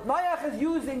 but Noach is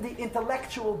using the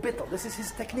intellectual bittul. This is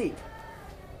his technique.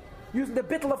 Using the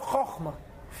bittul of chokhmah.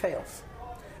 Fails.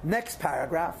 Next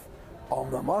paragraph.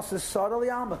 Comes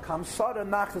Sara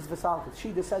nachas v'salchus.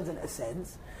 She descends and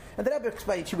ascends. And the Rebbe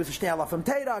explained she was a shnei from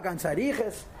Teirah, gan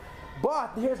tzariches.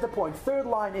 But here's the point. 3rd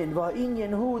line in.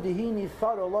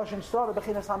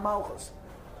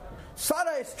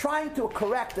 Sara is trying to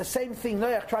correct the same thing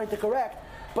Noach trying to correct,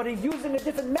 but he's using a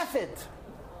different method.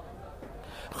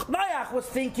 Noach was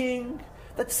thinking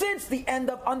that since the end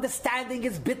of understanding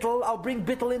is bittul, I'll bring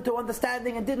bittul into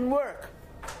understanding, and didn't work.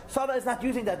 Sara is not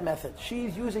using that method.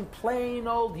 She's using plain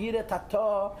old Yireh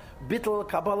Tata, bittul,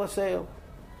 Kabbalah sale.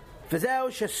 V'zeu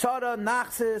shesara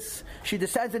nachsis, she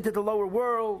descends into the lower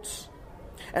worlds,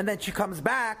 and then she comes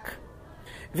back.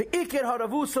 V'ikir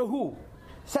haravusahu.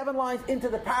 7 lines into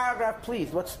the paragraph,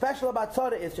 please. What's special about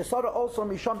Sara is Sara also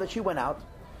misham that she went out.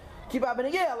 Kiba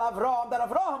ben Avraham, that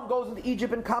Avraham goes into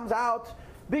Egypt and comes out.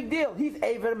 Big deal. He's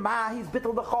Aver Ma, he's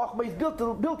Bittul the Chochmah, he's built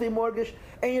a mortgage.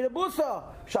 And Yerebusa,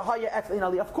 Shahaya Etzlin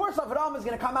Ali. Of course, Avraham is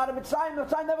going to come out of Mitzrayim.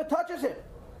 Mitzrayim never touches him.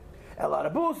 El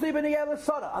Arabusi ben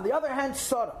Sara. On the other hand,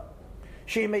 Sara.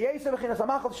 She has a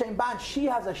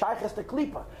shaykhs to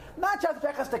klipa. Not just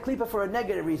shaykhs to klipa for a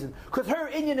negative reason, because her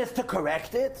inyan is to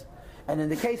correct it. And in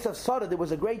the case of Sara, there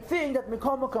was a great thing that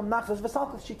Mikol Mokam Nachas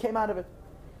V'Salchus, she came out of it.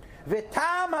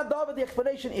 V'tam Hadava, the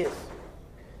explanation is,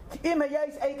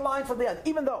 8 lines from the end.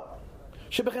 Even though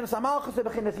she bechinas Malchus, she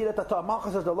bechinas Yireh Tata.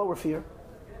 Malchus is the lower fear.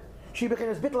 She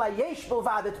bechinas Bitla Yesh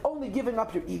Bilvad. It's only giving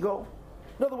up your ego.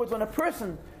 In other words, when a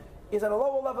person is at a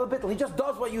lower level of bittul, he just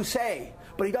does what you say,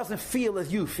 but he doesn't feel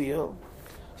as you feel.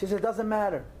 She says it doesn't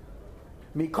matter.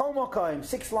 Mikol Mokaim,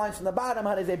 6 lines from the bottom.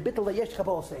 How does a Bitla Yesh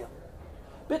Kabbalah sale?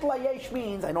 Bitla Yesh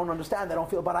means I don't understand, I don't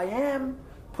feel, but I am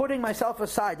putting myself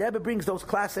aside. The Rebbe brings those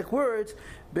classic words.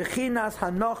 Bechinas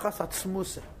Hanochas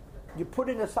Atzmuse. You're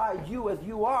putting aside you as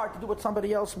you are to do what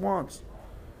somebody else wants.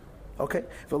 Okay?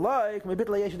 It's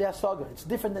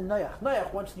different than Noach.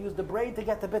 Noach wants to use the brain to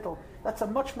get the bittul. That's a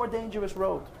much more dangerous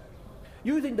road.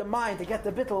 Using the mind to get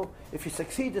the bittul, if you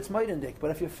succeed, it's meidendik,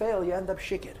 but if you fail, you end up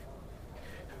shikir.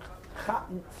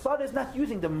 Sara is not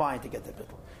using the mind to get the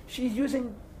bittul. She's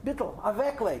using bittul,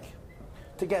 avekleg,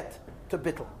 to get to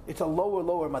bittul. It's a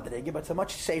lower madrege, but it's a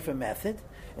much safer method,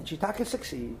 and she taka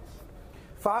succeeds.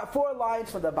 4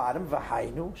 lines from the bottom,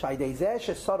 v'hainu,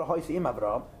 shaydezeh Sara hoisi im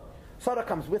Avraham. Sara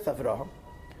comes with Avraham.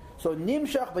 So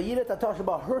nimshach v'yirat atash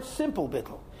about her simple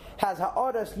bittul has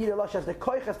ha'aras yirelash as the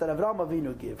koiches that Avraham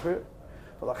Avinu give her.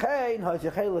 V'lachein hoisi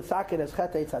l'sakir es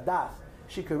chetei tzadas.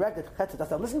 She corrected chetei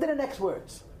tzadas. Listen to the next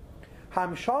words.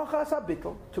 Hamshachas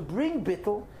habittul, to bring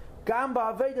bittul, gam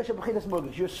ba'aveda shebechinas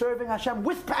morgish. You're serving Hashem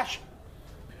with passion,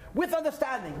 with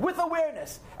understanding, with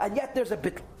awareness, and yet there's a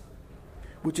bittul,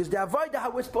 which is the avodah how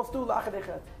we're supposed to do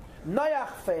la'achanechet.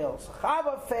 Noach fails,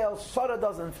 Chava fails, Sara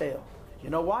doesn't fail. You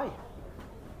know why?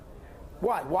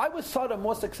 Why? Why was Sara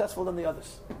more successful than the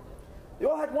others? They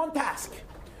all had one task.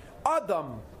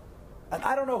 Adam, and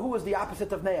I don't know who was the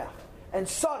opposite of Noach, and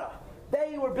Sara,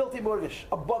 they were built in Murgish,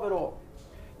 above it all.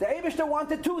 The Eibishter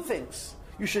wanted 2 things.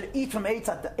 You should eat from Eitz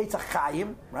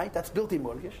HaChaim, right? That's built in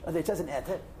Murgish, as it says in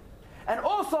Eter. And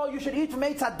also, you should eat from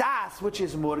Eitz HaDas, which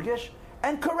is Murgish,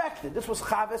 and correct it. This was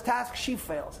Chava's task, she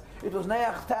fails. It was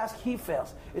Noach's task, he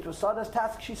fails. It was Sara's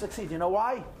task, she succeeds. You know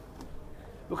why?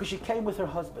 Because she came with her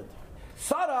husband.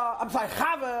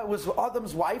 Chava was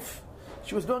Adam's wife.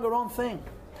 She was doing her own thing.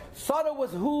 Sara was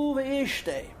hu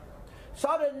ve'ishtei.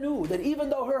 Sara knew that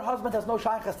even though her husband has no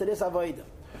shaychas to this avodah,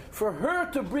 for her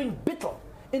to bring bittul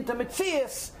into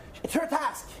Metzias, it's her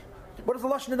task. What is the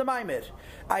lashon in the Maimer?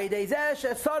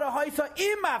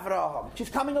 She's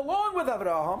coming along with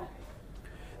Avraham.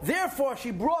 Therefore,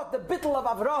 she brought the bittul of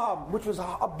Avraham, which was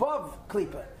above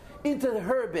Klippa, into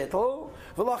her bittul.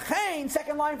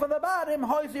 Second line from the bottom.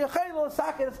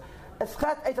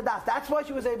 That's why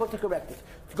she was able to correct it.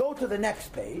 Go to the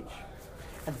next page.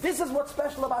 And this is what's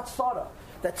special about Sara.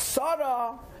 That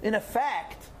Sara, in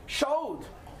effect, showed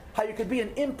how you could be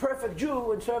an imperfect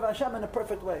Jew and serve Hashem in a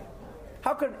perfect way.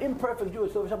 How can an imperfect Jew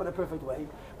serve Hashem in a perfect way?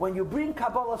 When you bring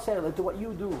Kabbalah Sela to what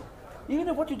you do, even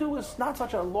if what you do is not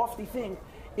such a lofty thing,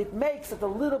 it makes that the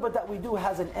little bit that we do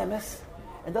has an emes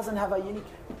and doesn't have a unique.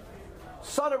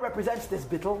 Sara represents this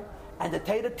bittul, and the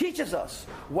Torah teaches us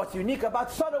what's unique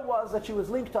about Sara was that she was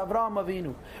linked to Avraham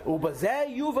Avinu. Ubazeh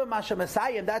yuva masha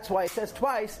Messiah. That's why it says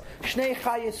twice Shnei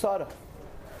Chayey Sara.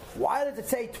 Why does it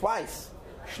say twice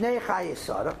Shnei Chayey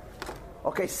Sara?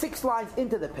 Okay, 6 lines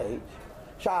into the page.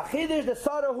 Shachidish the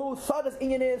Sara who Sara's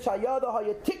inyan is shayada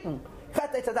hayatikn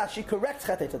chetei tzadas. She corrects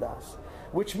chetei tzadas,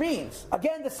 which means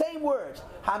again the same words.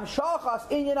 Hamshachas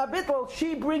inyan abitl.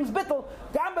 She brings bitl.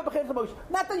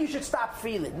 Not that you should stop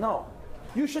feeling. No,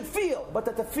 you should feel, but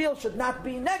that the feel should not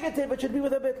be negative. It should be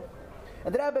with a bitl.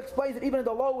 And the Rebbe explains that even in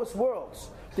the lowest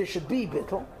worlds there should be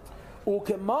bitl.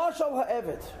 Ukemashal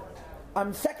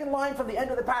ha'evet. Second line from the end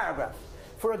of the paragraph.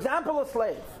 For example, a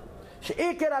slave. The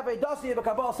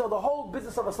whole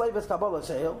business of a slave is Kabbalah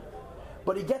sale,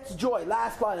 but he gets joy.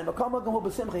 Last line,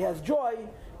 he has joy.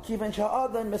 He knows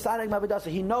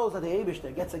that the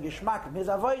Eibishter gets a geshmak from his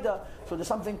avodah. So there's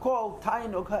something called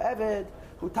tainuk ha'eved,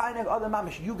 hu tainuk other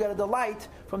mamish. You get a delight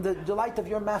from the delight of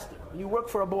your master. You work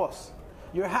for a boss.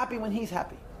 You're happy when he's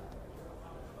happy.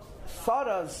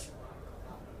 Sara's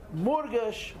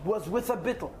murgish was with a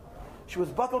bittul. She was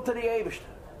battled to the Eibishter.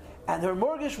 And her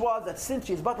mortgage was that since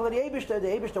she's battled the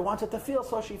Eibishter wants her to feel,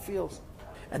 so she feels.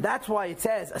 And that's why it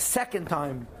says a second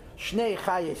time, Shnei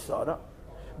Chayey Sara,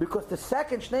 because the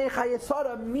second Shnei Chayey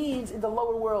Sara means in the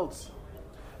lower worlds.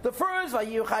 The first,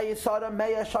 Vayu Chayey Sara,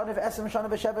 Meya Shanav Esem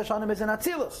Shanav Sheva Shanav is in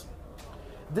Atzilus.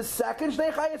 The second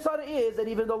Shnei Chayey Sara is that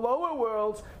even in the lower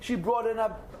worlds, she brought in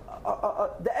the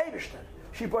Eibishter.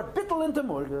 She brought bittul into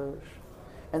mortgage.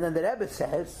 And then the Rebbe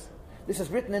says, this is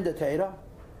written in the Torah,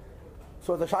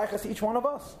 so the shaykhs each one of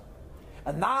us.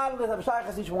 And not only the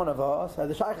shaykhs each one of us,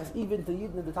 the shaykhs even to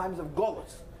Yidden in the times of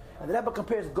Golus. And the Rebbe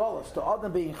compares Golus to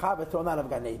Adam being Chava thrown out of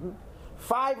Gan Eden.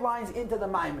 5 lines into the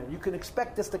Maimer, you can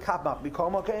expect this to come up.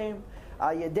 Bikomo came,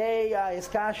 Ayedei,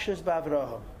 Ayeskashis,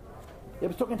 Ba'Avraham. He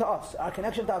was talking to us, our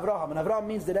connection to Avraham. And Avraham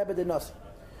means the Rebbe did nothing.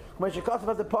 When Shekosov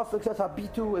as the Apostle says,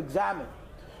 Habitu, examine.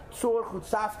 Tzor,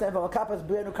 Chutzaftem, Vamakapas,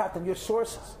 Be'enu Kartam, your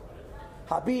sources.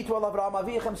 Habit wal Avraham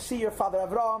Avichem, see your father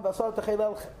Avraham, Vasor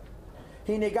Techelelchem.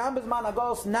 He negam bezman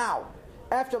agos now.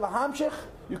 After Lahamshich,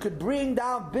 you could bring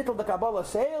down bittul the Kabbalah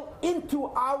sale into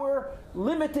our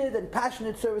limited and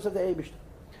passionate service of the Eibishter.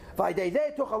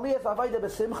 Vaydei toch aliyas avayda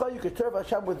besimcha, you could serve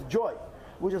Hashem with joy,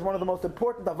 which is one of the most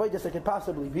important avaydas that can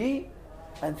possibly be.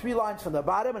 And 3 lines from the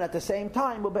bottom, and at the same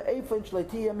time, there's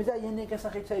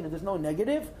no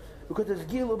negative, because there's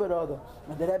gilu berada.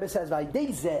 And the Rebbe says,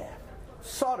 Vaydei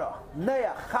Sara,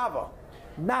 Noach, Chava,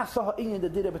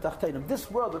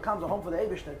 This world becomes a home for the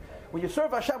Eibishter. When you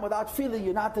serve Hashem without feeling,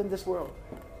 you're not in this world.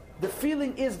 The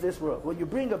feeling is this world. When you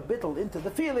bring a bittul into the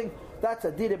feeling, that's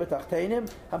a dire b'tachteinim.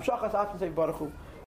 Hamshachas Atzmi Baruch Hu.